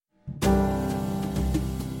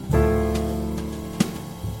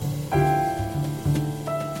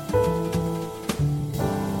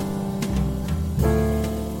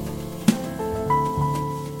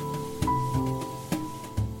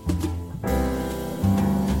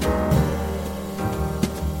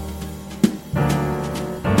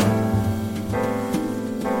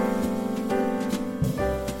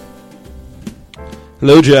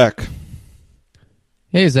Hello, Jack.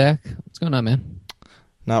 Hey, Zach. What's going on, man?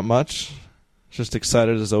 Not much. Just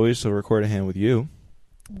excited as always to record a hand with you.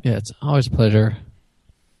 Yeah, it's always a pleasure.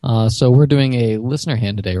 So we're doing a listener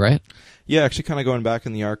hand today, right? Yeah, actually kind of going back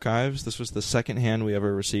in the archives. This was the second hand we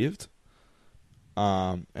ever received.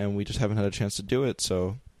 And we just haven't had a chance to do it,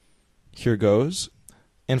 so here goes.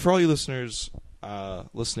 And for all you listeners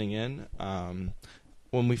listening in,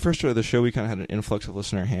 when we first started the show, we kind of had an influx of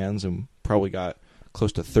listener hands and probably got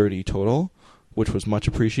close to 30 total, which was much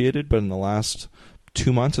appreciated. But in the last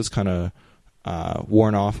 2 months, it's kind of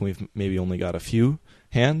worn off, and we've maybe only got a few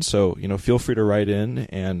hands. So, feel free to write in,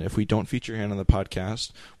 and if we don't feature your hand on the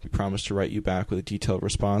podcast, we promise to write you back with a detailed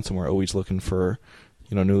response, and we're always looking for,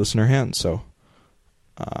 new listener hands. So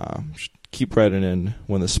keep writing in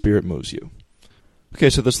when the spirit moves you. Okay,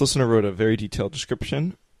 so this listener wrote a very detailed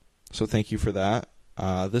description, so thank you for that.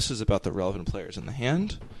 This is about the relevant players in the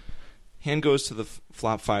hand. Hand goes to the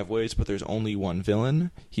flop 5 ways, but there's only one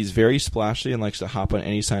villain. He's very splashy and likes to hop on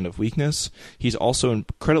any sign of weakness. He's also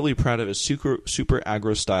incredibly proud of his super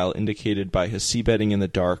aggro style, indicated by his c-betting in the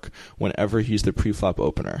dark whenever he's the pre-flop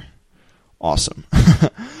opener. Awesome.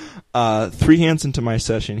 3 hands into my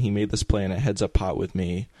session, he made this play in a heads-up pot with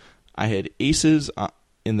me. I had aces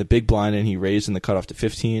in the big blind, and he raised in the cutoff to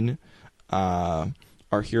 15. Our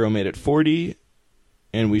hero made it 40,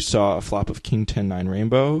 and we saw a flop of king 10-9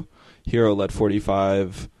 rainbow. Hero led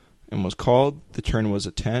 45 and was called. The turn was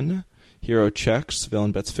a 10. Hero checks.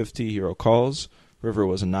 Villain bets 50. Hero calls. River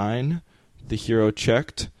was a 9. The hero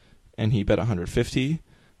checked, and he bet 150.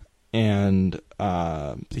 And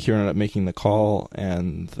the hero ended up making the call,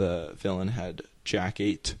 and the villain had Jack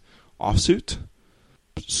 8 offsuit.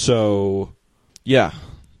 So, yeah.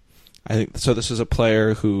 I think so. This is a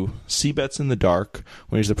player who c-bets in the dark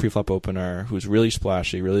when he's the preflop opener, who's really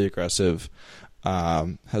splashy, really aggressive.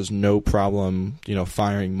 Has no problem,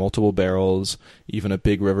 firing multiple barrels, even a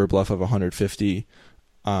big river bluff of 150,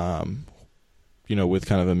 with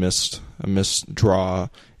kind of a missed draw,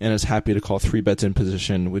 and is happy to call 3 bets in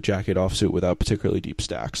position with Jack 8 offsuit without particularly deep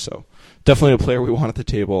stacks. So definitely a player we want at the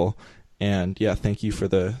table. And yeah, thank you for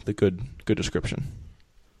the good description.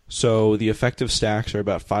 So the effective stacks are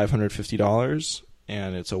about $550,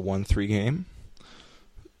 and it's a 1-3 game.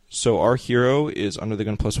 So our hero is under the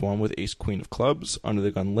gun +1 with ace queen of clubs. Under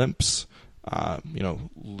the gun limps,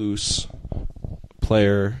 loose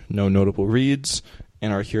player, no notable reads,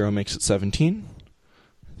 and our hero makes it 17.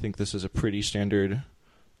 I think this is a pretty standard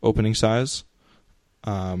opening size.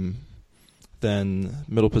 Then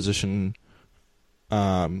middle position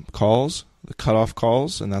calls, the cutoff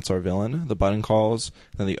calls, and that's our villain. The button calls,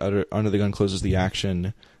 then the under the gun closes the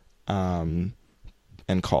action, and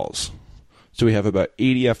calls. So we have about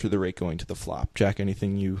 80 after the rake going to the flop. Jack,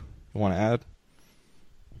 anything you want to add?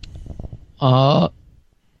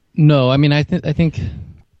 No. I mean, I think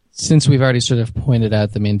since we've already sort of pointed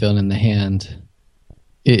out the main villain in the hand,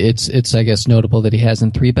 it's I guess notable that he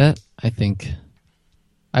hasn't 3-bet.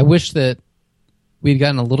 I wish that we'd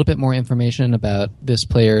gotten a little bit more information about this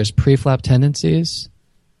player's pre-flop tendencies.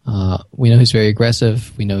 We know he's very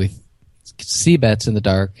aggressive. We know he c-bets in the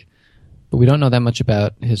dark. But we don't know that much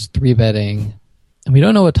about his 3-betting, and we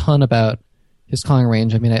don't know a ton about his calling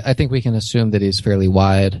range. I mean, I think we can assume that he's fairly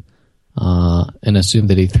wide, and assume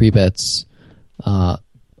that he 3-bets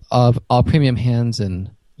of all premium hands, and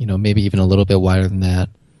maybe even a little bit wider than that.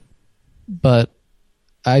 But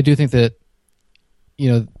I do think that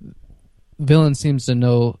Villain seems to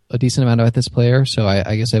know a decent amount about this player, so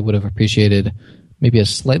I guess I would have appreciated maybe a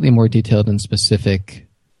slightly more detailed and specific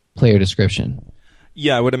player description.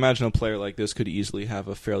 Yeah, I would imagine a player like this could easily have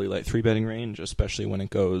a fairly light 3-betting range, especially when it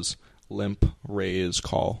goes limp, raise,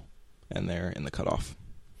 call, and they're in the cutoff.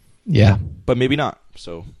 Yeah. But maybe not.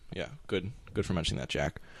 So, yeah, good for mentioning that,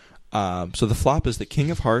 Jack. So the flop is the king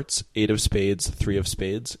of hearts, 8 of spades, 3 of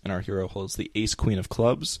spades, and our hero holds the ace queen of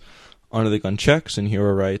clubs. Under the gun checks, and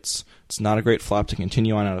hero writes, it's not a great flop to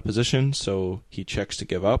continue on out of position, so he checks to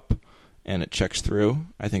give up, and it checks through.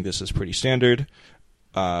 I think this is pretty standard.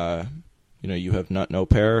 You have nut, no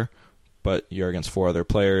pair, but you're against 4 other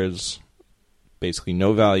players. Basically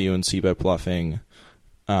no value in c-bet bluffing,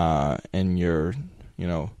 and you're,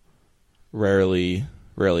 rarely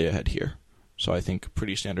ahead here. So I think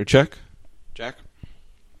pretty standard check. Jack?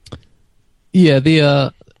 Yeah,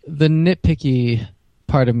 the nitpicky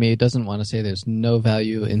part of me doesn't want to say there's no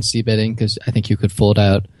value in c-betting, because I think you could fold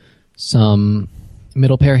out some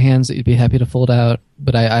middle pair hands that you'd be happy to fold out,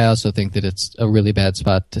 but I also think that it's a really bad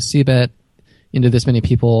spot to c-bet into this many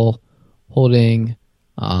people holding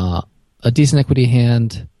a decent equity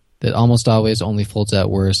hand that almost always only folds out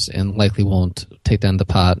worse and likely won't take down the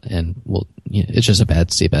pot, and it's just a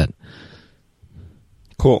bad C bet.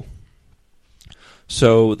 Cool.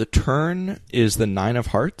 So the turn is the 9 of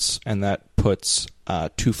hearts, and that puts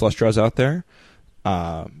 2 flush draws out there.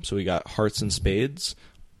 So we got hearts and spades.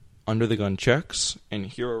 Under the gun checks, and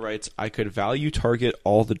Hero writes, I could value target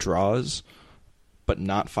all the draws, but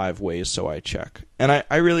not 5 ways, so I check. And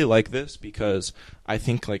I really like this because I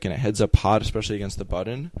think like in a heads-up pot, especially against the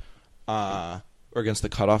button, or against the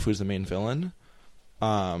cutoff, who's the main villain.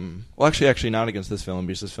 Well, actually not against this villain,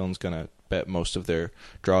 because this villain's going to bet most of their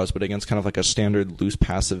draws, but against kind of like a standard loose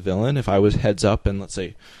passive villain, if I was heads up and let's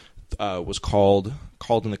say was called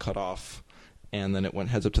in the cutoff, and then it went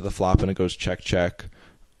heads up to the flop and it goes check, check,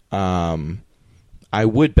 I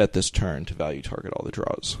would bet this turn to value target all the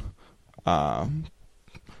draws.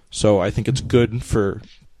 So I think it's good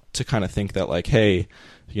to kind of think that like, hey,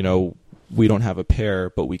 we don't have a pair,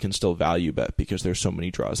 but we can still value bet because there's so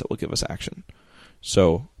many draws that will give us action.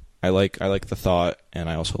 So I like the thought, and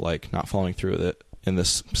I also like not following through with it in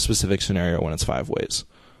this specific scenario when it's 5 ways.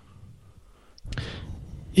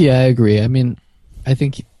 Yeah, I agree. I mean, I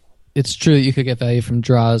think it's true that you could get value from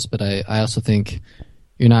draws, but I also think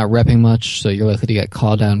you're not repping much, so you're likely to get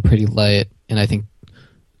called down pretty light. And I think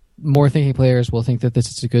more thinking players will think that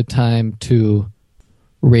this is a good time to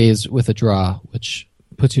raise with a draw, which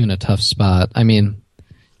puts you in a tough spot. I mean,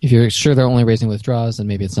 if you're sure they're only raising with draws, then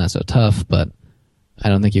maybe it's not so tough, but I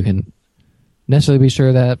don't think you can necessarily be sure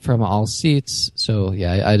of that from all seats. So,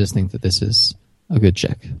 yeah, I just think that this is a good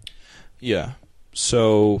check. Yeah.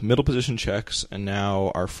 So, middle position checks, and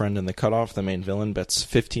now our friend in the cutoff, the main villain, bets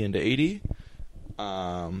 50 into 80.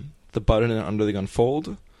 The button and under the gun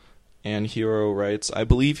fold, and Hero writes, I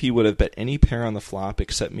believe he would have bet any pair on the flop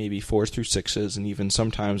except maybe 4s through 6s, and even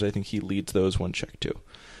sometimes I think he leads those one check too.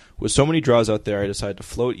 With so many draws out there, I decided to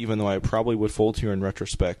float, even though I probably would fold here in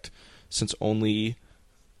retrospect, since only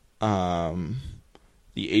the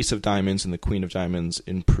ace of diamonds and the queen of diamonds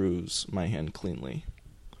improves my hand cleanly.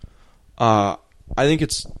 I think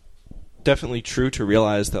it's definitely true to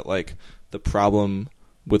realize that like the problem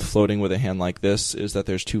with floating with a hand like this is that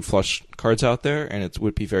there's 2 flush cards out there, and it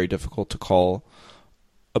would be very difficult to call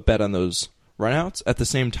a bet on those runouts. At the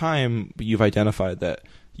same time, you've identified that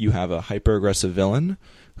you have a hyper-aggressive villain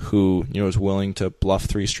who is willing to bluff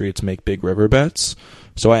 3 streets, make big river bets.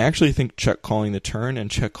 So I actually think check calling the turn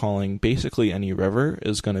and check calling basically any river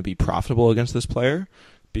is going to be profitable against this player,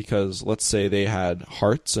 because let's say they had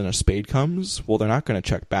hearts and a spade comes, well, they're not going to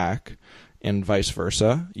check back, and vice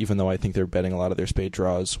versa, even though I think they're betting a lot of their spade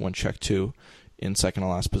draws when check 2 in second to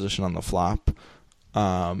last position on the flop.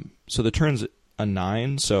 So the turn's a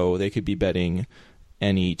 9, so they could be betting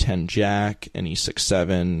any 10 jack, any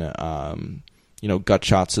 6-7, gut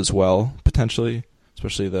shots as well, potentially,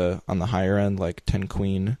 especially on the higher end, like 10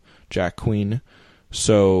 queen, jack queen.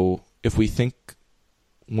 So if we think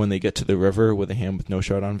when they get to the river with a hand with no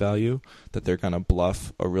showdown value that they're going to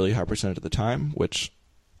bluff a really high percentage of the time, which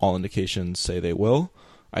all indications say they will,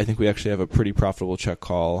 I think we actually have a pretty profitable check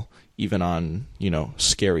call even on,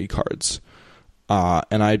 scary cards.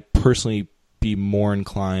 And I'd personally be more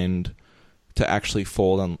inclined to actually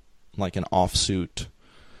fold on like an offsuit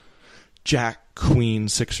jack, queen,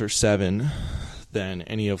 6 or 7 than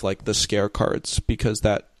any of like the scare cards, because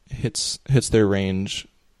that hits their range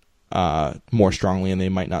more strongly, and they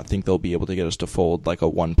might not think they'll be able to get us to fold like a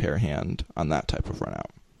 1-pair hand on that type of run out.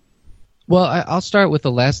 Well, I'll start with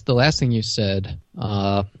the last thing you said.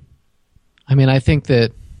 I think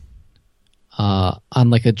that on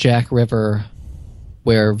like a jack river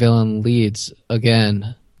where villain leads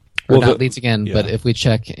again, or not leads again, yeah. But if we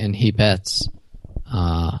check and he bets,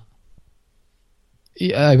 unless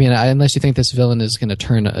you think this villain is going to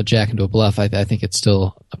turn a jack into a bluff, I think it's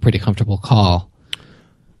still a pretty comfortable call.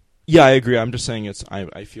 Yeah, I agree. I'm just saying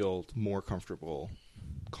I feel more comfortable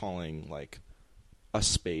calling like a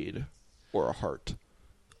spade or a heart.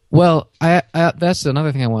 Well, I that's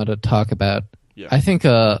another thing I wanted to talk about. Yeah. I think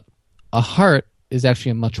a heart is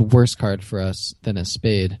actually a much worse card for us than a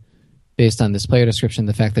spade, based on this player description,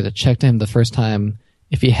 the fact that it checked him the first time.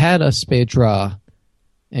 If he had a spade draw,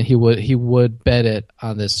 and he would bet it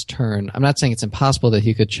on this turn. I'm not saying it's impossible that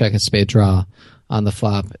he could check a spade draw on the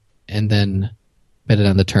flop and then bet it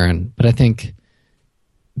on the turn, but I think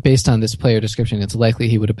based on this player description, it's likely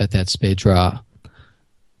he would have bet that spade draw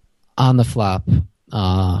on the flop,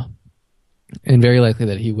 and very likely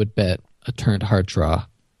that he would bet a turned heart draw.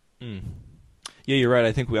 Mm. Yeah, you're right.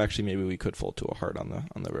 I think maybe we could fold to a heart on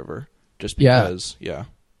the river, just because. Yeah.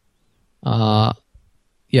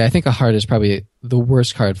 Yeah, I think a heart is probably the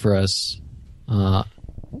worst card for us,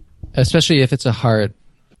 especially if it's a heart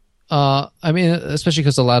I mean, especially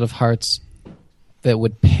because a lot of hearts that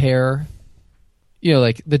would pair,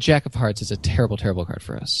 like the Jack of Hearts is a terrible, terrible card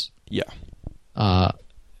for us. Yeah.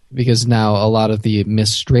 Because now a lot of the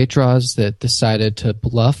missed straight draws that decided to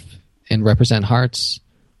bluff and represent hearts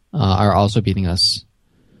are also beating us.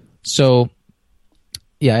 So,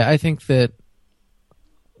 yeah, I think that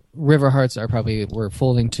river hearts are probably we're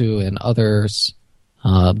folding to, and others,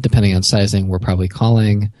 depending on sizing, we're probably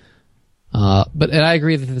calling. And I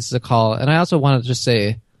agree that this is a call. And I also want to just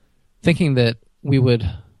say, thinking that we would...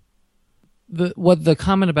 the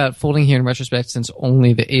comment about folding here in retrospect, since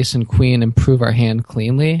only the ace and queen improve our hand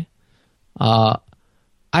cleanly, I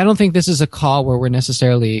don't think this is a call where we're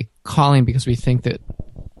necessarily calling because we think that...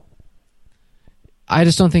 I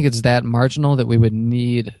just don't think it's that marginal that we would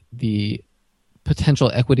need the potential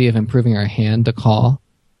equity of improving our hand to call.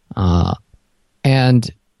 And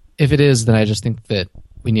if it is, then I just think that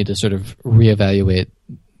we need to sort of reevaluate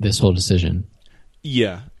this whole decision.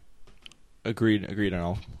 Yeah. Agreed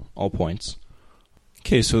on all points.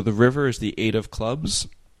 Okay, so the river is the 8 of clubs,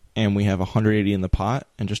 and we have 180 in the pot.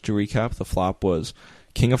 And just to recap, the flop was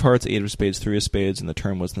king of hearts, 8 of spades, 3 of spades, and the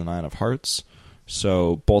turn was the 9 of hearts.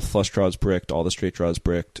 So both flush draws bricked, all the straight draws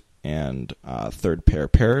bricked, and third pair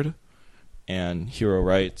paired. And Hero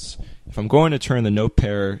writes, if I'm going to turn the no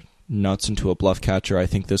pair nuts into a bluff catcher, I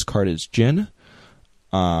think this card is gin.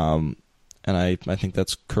 And I think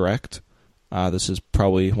that's correct. This is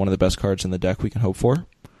probably one of the best cards in the deck we can hope for.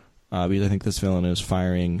 Because I think this villain is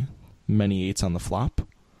firing many 8s on the flop.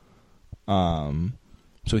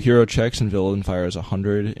 So Hero checks and villain fires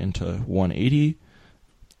 100 into 180.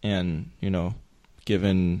 And,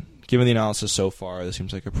 given the analysis so far, this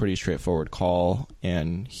seems like a pretty straightforward call,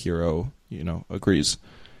 and Hero, agrees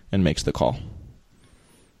and makes the call.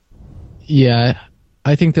 Yeah,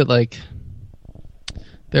 I think that,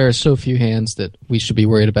 there are so few hands that we should be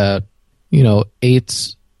worried about.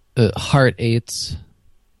 8s, heart 8s,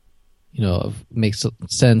 makes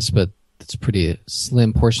sense, but it's a pretty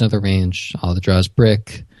slim portion of the range. All the draws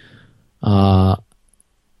brick. Yeah,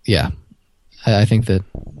 I think that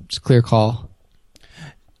it's a clear call.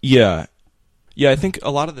 Yeah, I think a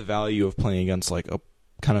lot of the value of playing against a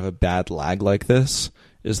kind of a bad lag like this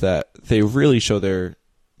is that they really show their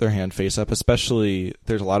hand face up. Especially,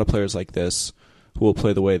 there's a lot of players like this who will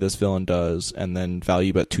play the way this villain does and then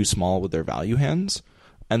value bet too small with their value hands,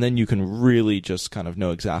 and then you can really just kind of know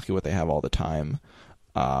exactly what they have all the time.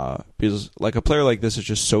 Because a player like this is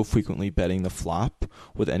just so frequently betting the flop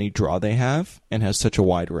with any draw they have and has such a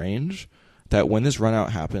wide range that when this run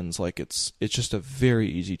out happens, it's just a very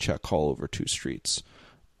easy check call over 2 streets.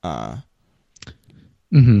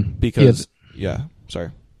 Because sorry.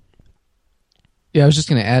 Yeah, I was just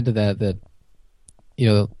going to add to that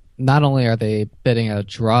not only are they betting out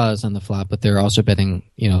draws on the flop, but they're also betting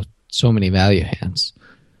so many value hands.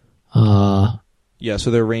 So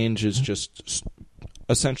their range is just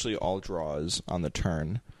essentially all draws on the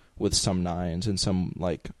turn, with some 9s and some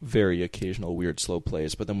very occasional weird slow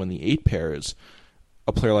plays. But then when the 8 pairs,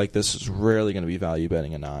 a player like this is rarely going to be value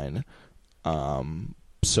betting a 9.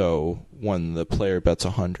 So when the player bets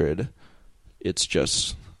 100, it's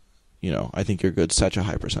just, I think you're good such a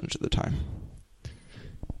high percentage of the time.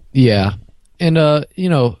 Yeah. And,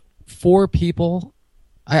 for people,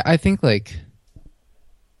 I think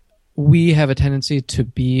we have a tendency to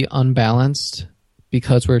be unbalanced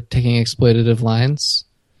because we're taking exploitative lines.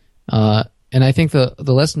 And I think the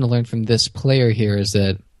lesson to learn from this player here is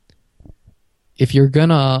that if you're going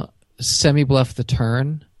to semi-bluff the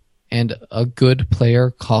turn and a good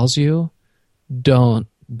player calls you, don't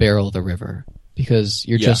barrel the river because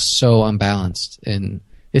you're just so unbalanced. And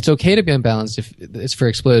it's okay to be unbalanced if it's for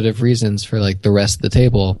exploitative reasons for the rest of the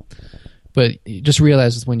table. But you just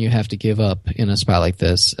realize when you have to give up in a spot like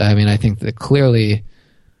this. I mean, I think that clearly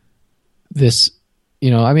this,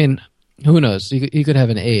 who knows? He could have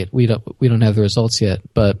an 8. We don't have the results yet,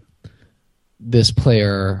 but this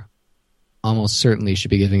player almost certainly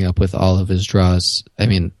should be giving up with all of his draws. I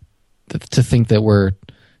mean, to think that we're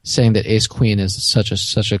saying that ace queen is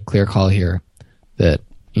such a clear call here, that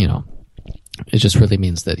it just really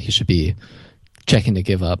means that he should be checking to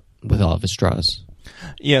give up with all of his draws.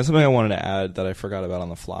 Yeah, something I wanted to add that I forgot about on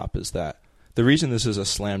the flop is that the reason this is a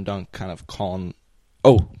slam dunk kind of calling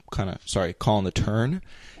the turn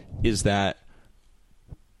is that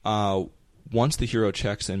once the hero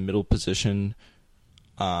checks in middle position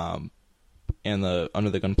and the under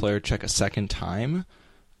the gun player check a second time,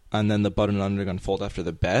 and then the button and undergun fold after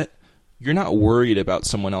the bet, you're not worried about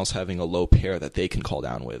someone else having a low pair that they can call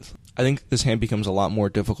down with. I think this hand becomes a lot more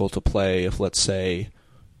difficult to play if, let's say,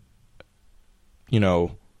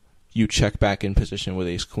 you check back in position with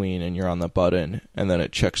ace queen and you're on the button, and then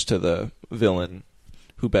it checks to the villain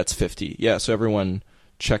who bets 50. Yeah, so everyone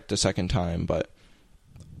checked a second time, but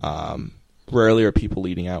rarely are people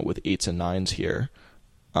leading out with 8s and 9s here.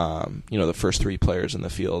 The first 3 players in the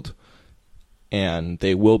field, and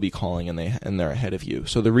they will be calling, and they're ahead of you.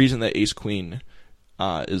 So the reason that ace queen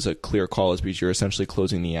is a clear call is because you're essentially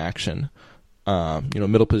closing the action.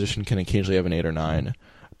 Middle position can occasionally have an 8 or 9,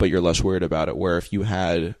 but you're less worried about it. Where if you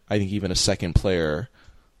had, I think, even a second player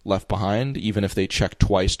left behind, even if they check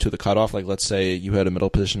twice to the cutoff, like let's say you had a middle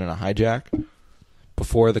position and a hijack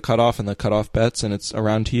before the cutoff, and the cutoff bets and it's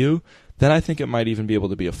around to you, then I think it might even be able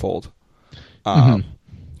to be a fold.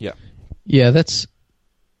 Yeah. Yeah, that's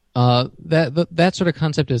that sort of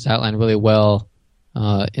concept is outlined really well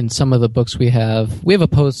in some of the books we have. We have a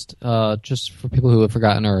post just for people who have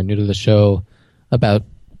forgotten or are new to the show about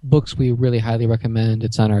books we really highly recommend.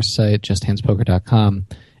 It's on our site, justhandspoker.com.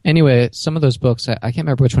 Anyway, some of those books, I can't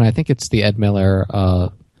remember which one. I think it's the Ed Miller,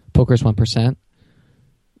 Poker's 1%,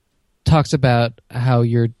 talks about how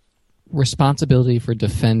your responsibility for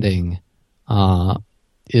defending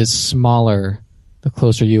is smaller the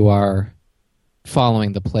closer you are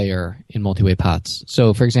following the player in multi-way pots.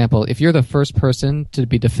 So, for example, if you're the first person to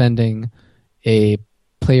be defending a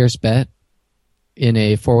player's bet in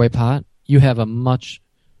a 4-way pot, you have a much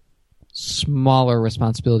smaller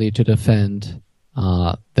responsibility to defend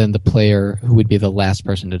than the player who would be the last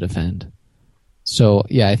person to defend. So,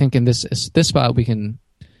 yeah, I think in this spot we can...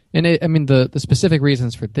 And the specific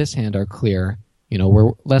reasons for this hand are clear.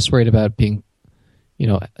 We're less worried about being,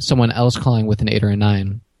 someone else calling with an 8 or a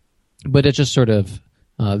 9. But it just sort of,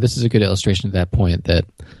 this is a good illustration of that point, that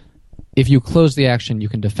if you close the action, you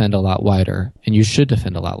can defend a lot wider, and you should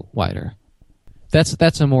defend a lot wider.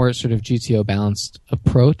 That's a more sort of GTO balanced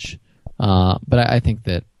approach, but I think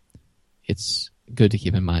that it's good to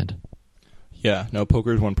keep in mind. Yeah, no,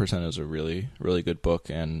 Poker's 1% is a really, really good book,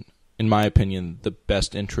 and in my opinion, the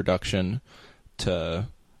best introduction to,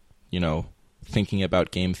 thinking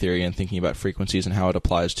about game theory and thinking about frequencies and how it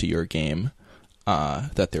applies to your game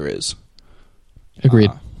that there is.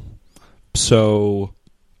 Agreed. So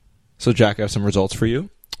Jack, I have some results for you.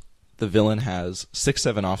 The villain has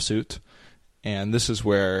 6-7 offsuit, and this is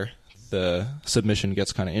where the submission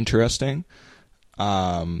gets kind of interesting.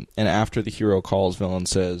 And after the hero calls, villain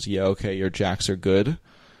says, yeah, okay, your jacks are good.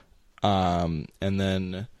 And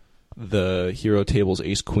then the hero tables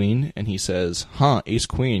ace queen, and he says, huh, ace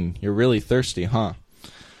queen, you're really thirsty, huh?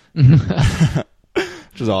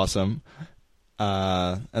 Which is awesome.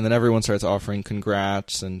 And then everyone starts offering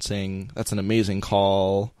congrats and saying, that's an amazing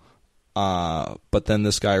call. But then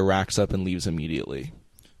this guy racks up and leaves immediately.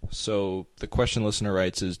 So the question listener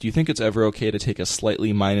writes is, do you think it's ever okay to take a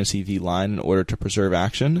slightly minus EV line in order to preserve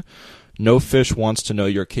action? No fish wants to know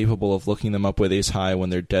you're capable of looking them up with ace high when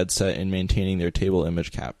they're dead set in maintaining their table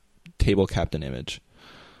captain image.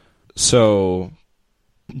 So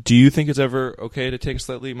do you think it's ever okay to take a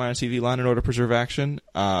slightly minus EV line in order to preserve action?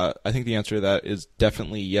 I think the answer to that is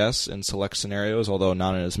definitely yes in select scenarios, although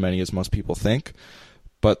not in as many as most people think.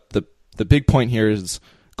 But the big point here is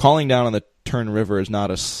calling down on the turn river is not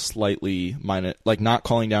a slightly minus, like not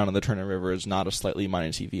calling down on the turn and river is not a slightly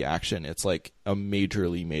minus EV action. It's like a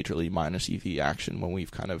majorly minus EV action when we've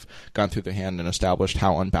kind of gone through the hand and established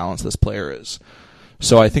how unbalanced this player is.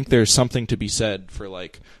 So I think there's something to be said for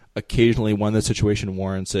like occasionally when the situation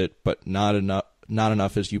warrants it, but not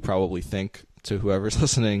enough as you probably think to whoever's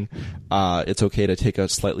listening. It's okay to take a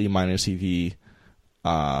slightly minus EV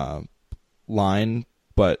line,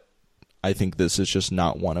 but I think this is just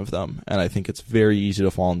not one of them. And I think it's very easy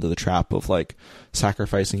to fall into the trap of like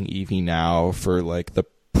sacrificing EV now for like the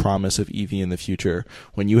promise of EV in the future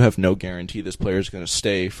when you have no guarantee this player is going to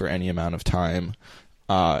stay for any amount of time.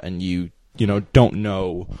 And you don't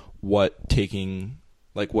know what giving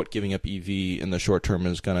up EV in the short term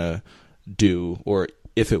is going to do, or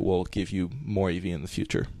if it will give you more EV in the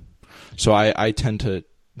future. So I tend to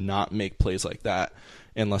not make plays like that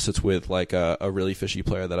unless it's with like a really fishy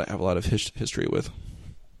player that I have a lot of history with.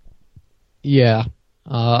 Yeah.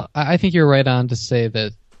 I think you're right on to say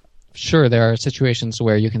that, sure, there are situations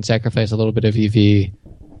where you can sacrifice a little bit of EV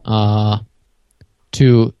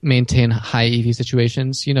to maintain high EV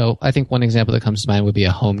situations. I think one example that comes to mind would be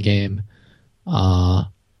a home game.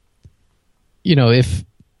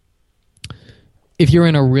 If you're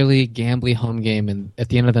in a really gambly home game and at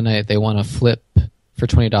the end of the night they want to flip for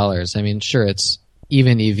 $20, I mean, sure, it's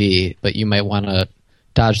even EV, but you might want to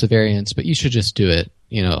dodge the variance, but you should just do it,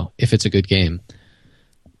 if it's a good game.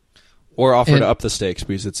 Or offer to up the stakes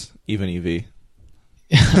because it's even EV.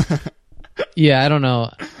 Yeah, I don't know.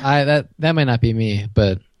 That might not be me,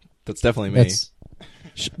 but That's definitely me.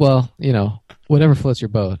 Well, whatever floats your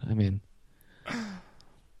boat. I mean,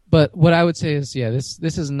 but what I would say is, yeah, this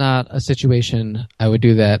is not a situation I would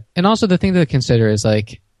do that. And also the thing to consider is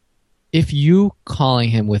like, if you calling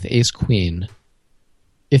him with ace queen,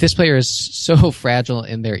 if this player is so fragile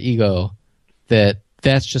in their ego that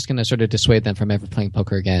that's just going to sort of dissuade them from ever playing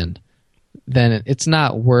poker again, then it's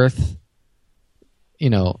not worth,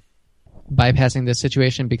 bypassing this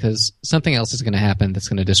situation, because something else is going to happen that's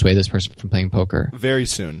going to dissuade this person from playing poker very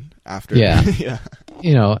soon after. Yeah.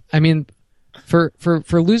 Yeah. I mean, for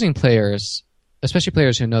losing players, especially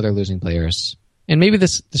players who know they're losing players, and maybe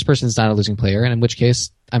this person's not a losing player, and in which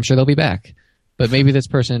case I'm sure they'll be back. But maybe this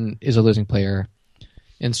person is a losing player,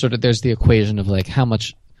 and sort of there's the equation of like, how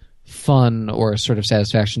much fun or sort of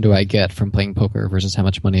satisfaction do I get from playing poker versus how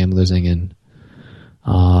much money I'm losing. And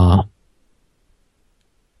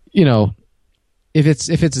if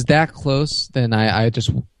it's that close, then I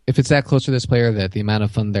just, if it's that close to this player that the amount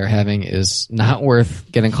of fun they're having is not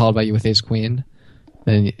worth getting called by you with ace queen,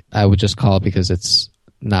 then I would just call, because it's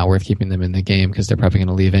not worth keeping them in the game, because they're probably going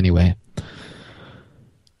to leave anyway.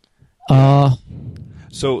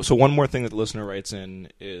 So one more thing that the listener writes in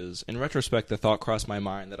is, in retrospect, the thought crossed my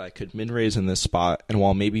mind that I could min-raise in this spot, and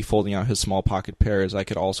while maybe folding out his small pocket pairs, I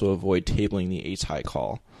could also avoid tabling the ace-high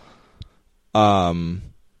call.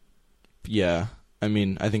 Yeah, I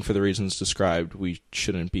mean, I think for the reasons described, we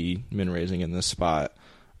shouldn't be min-raising in this spot.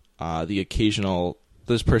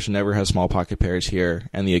 This person never has small pocket pairs here,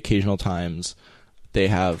 and the occasional times they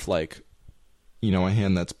have, like, a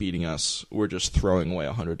hand that's beating us, we're just throwing away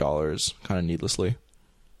 $100 kind of needlessly.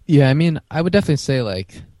 Yeah, I mean, I would definitely say,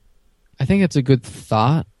 like, I think it's a good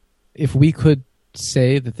thought. If we could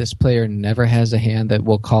say that this player never has a hand that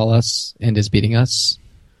will call us and is beating us,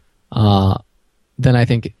 then I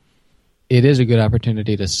think it is a good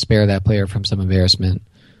opportunity to spare that player from some embarrassment.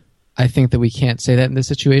 I think that we can't say that in this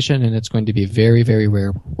situation, and it's going to be very, very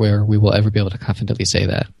rare where we will ever be able to confidently say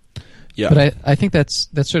that. Yeah. But I think that's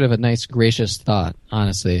sort of a nice, gracious thought,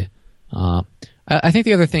 honestly. I think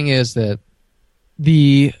the other thing is that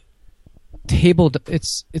the table,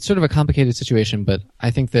 it's sort of a complicated situation, but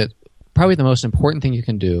I think that probably the most important thing you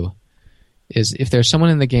can do is, if there's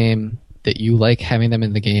someone in the game that you like having them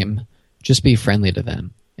in the game, just be friendly to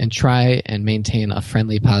them and try and maintain a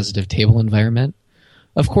friendly, positive table environment.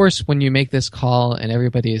 Of course, when you make this call and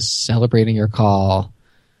everybody is celebrating your call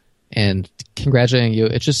and congratulating you,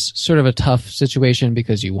 it's just sort of a tough situation,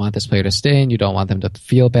 because you want this player to stay and you don't want them to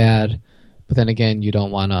feel bad. But then again, you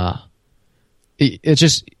don't want to...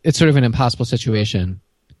 It's sort of an impossible situation.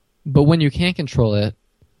 But when you can't control it,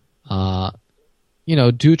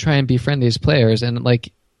 do try and befriend these players. And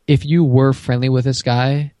like, if you were friendly with this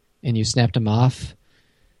guy and you snapped him off,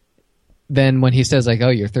 then when he says like, "Oh,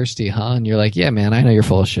 you're thirsty, huh?" and you're like, "Yeah, man, I know you're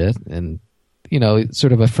full of shit," and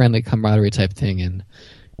sort of a friendly camaraderie type thing, and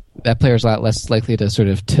that player's a lot less likely to sort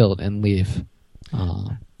of tilt and leave.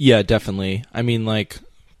 Yeah, definitely. I mean, like,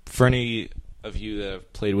 for any of you that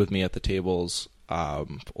have played with me at the tables,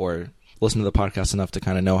 or listened to the podcast enough to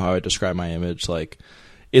kind of know how I describe my image, like,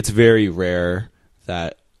 it's very rare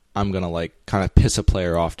that I'm going to, like, kind of piss a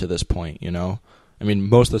player off to this point, I mean,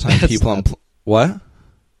 most of the time what?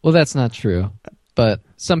 Well, that's not true. But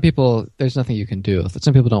some people, there's nothing you can do.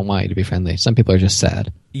 Some people don't want you to be friendly. Some people are just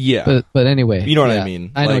sad. Yeah. But anyway. You know what I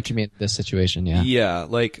mean. I know what you mean in this situation, yeah. Yeah,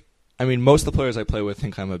 like, I mean, most of the players I play with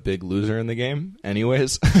think I'm a big loser in the game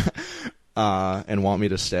anyways, and want me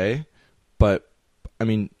to stay. But, I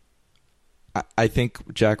mean, I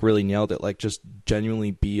think Jack really nailed it. Like, just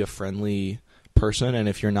genuinely be a friendly person, and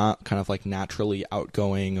if you're not kind of, like, naturally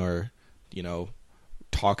outgoing or,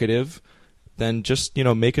 talkative, then just,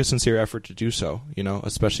 make a sincere effort to do so,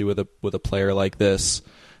 especially with a player like this.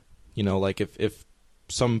 Like,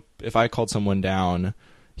 if I called someone down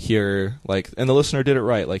here, like, and the listener did it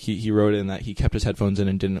right, like, he wrote in that he kept his headphones in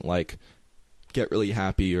and didn't, like, get really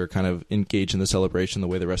happy or kind of engage in the celebration the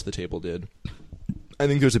way the rest of the table did. I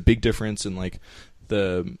think there's a big difference in, like,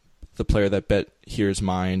 the player that bet here's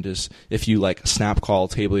mind is if you, like, snap call,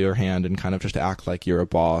 table your hand, and kind of just act like you're a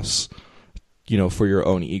boss, for your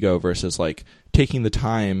own ego, versus, like, taking the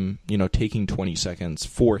time, taking 20 seconds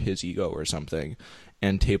for his ego or something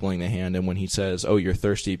and tabling the hand. And when he says, "Oh, you're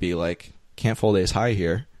thirsty," be like, "Can't fold ace high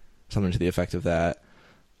here," something to the effect of that.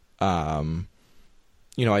 I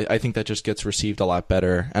think that just gets received a lot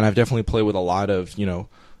better. And I've definitely played with a lot of,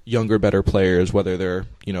 younger, better players, whether they're,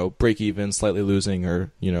 break even, slightly losing,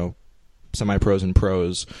 or, semi-pros and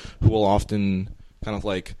pros, who will often kind of,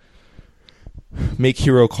 like, make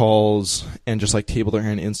hero calls and just, like, table their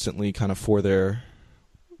hand instantly kind of for their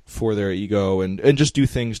ego, and just do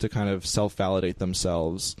things to kind of self-validate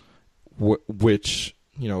themselves. which,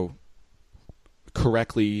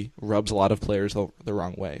 correctly rubs a lot of players the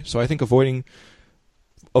wrong way. So I think avoiding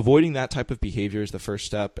that type of behavior is the first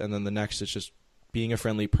step, and then the next is just being a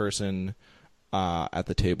friendly person at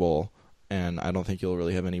the table, and I don't think you'll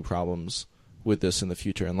really have any problems with this in the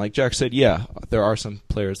future. And like Jack said, yeah, there are some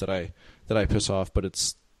players that I piss off, but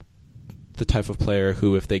it's the type of player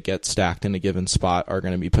who, if they get stacked in a given spot, are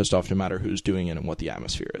going to be pissed off no matter who's doing it and what the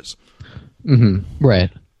atmosphere is. Mm-hmm. Right.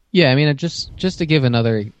 Yeah, I mean, just to give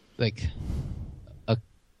another,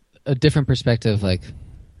 a different perspective,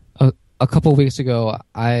 a couple weeks ago,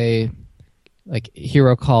 I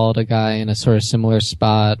hero called a guy in a sort of similar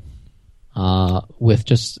spot with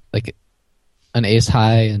just an ace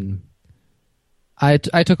high, and I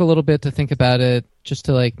took a little bit to think about it, just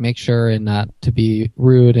to make sure and not to be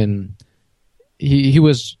rude, and he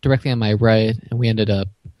was directly on my right, and we ended up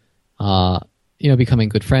becoming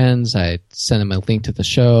good friends. I sent him a link to the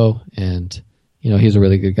show, and he's a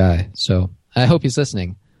really good guy. So I hope he's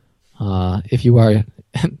listening. If you are,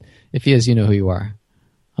 if he is, you know who you are.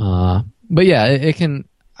 But yeah, it can,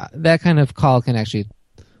 that kind of call can actually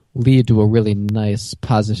lead to a really nice,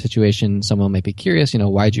 positive situation. Someone might be curious,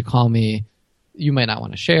 why'd you call me? You might not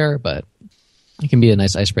want to share, but it can be a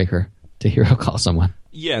nice icebreaker to hero call someone.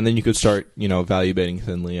 Yeah, and then you could start, value betting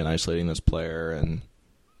thinly and isolating this player. And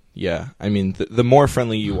yeah, I mean, the more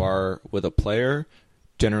friendly you are with a player,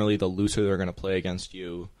 generally the looser they're going to play against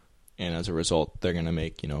you. And as a result, they're going to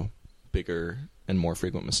make, bigger and more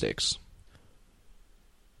frequent mistakes.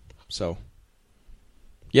 So,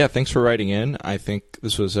 yeah, thanks for writing in. I think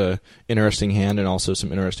this was a interesting hand and also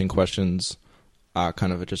some interesting questions,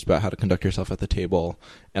 kind of just about how to conduct yourself at the table.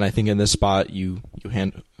 And I think in this spot, you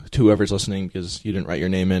hand to whoever's listening, because you didn't write your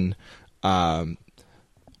name in, to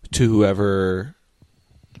whoever...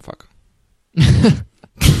 Fuck.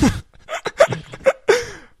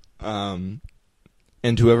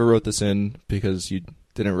 And to whoever wrote this in, because you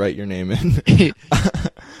didn't write your name in,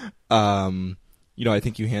 I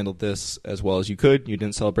think you handled this as well as you could. You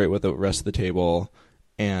didn't celebrate with the rest of the table,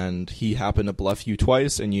 and he happened to bluff you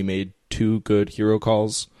twice, and you made 2 good hero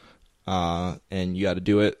calls, and you got to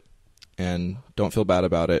do it, and don't feel bad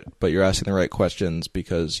about it, but you're asking the right questions,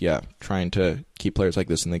 because, yeah, trying to keep players like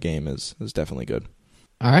this in the game is definitely good.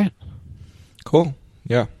 All right. Cool.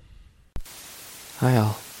 Yeah. Hi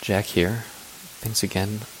all, Jack here. Thanks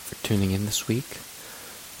again for tuning in this week.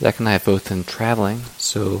 Zach and I have both been traveling,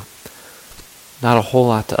 so not a whole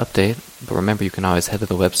lot to update, but remember you can always head to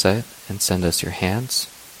the website and send us your hands.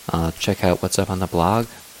 Check out what's up on the blog.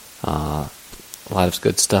 A lot of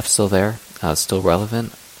good stuff still there, still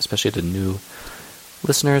relevant, especially to new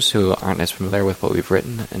listeners who aren't as familiar with what we've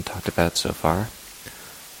written and talked about so far.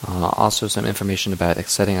 Also some information about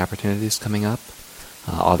exciting opportunities coming up.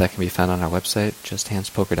 All that can be found on our website,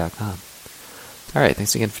 justhandspoker.com. Alright,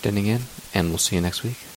 thanks again for tuning in, and we'll see you next week.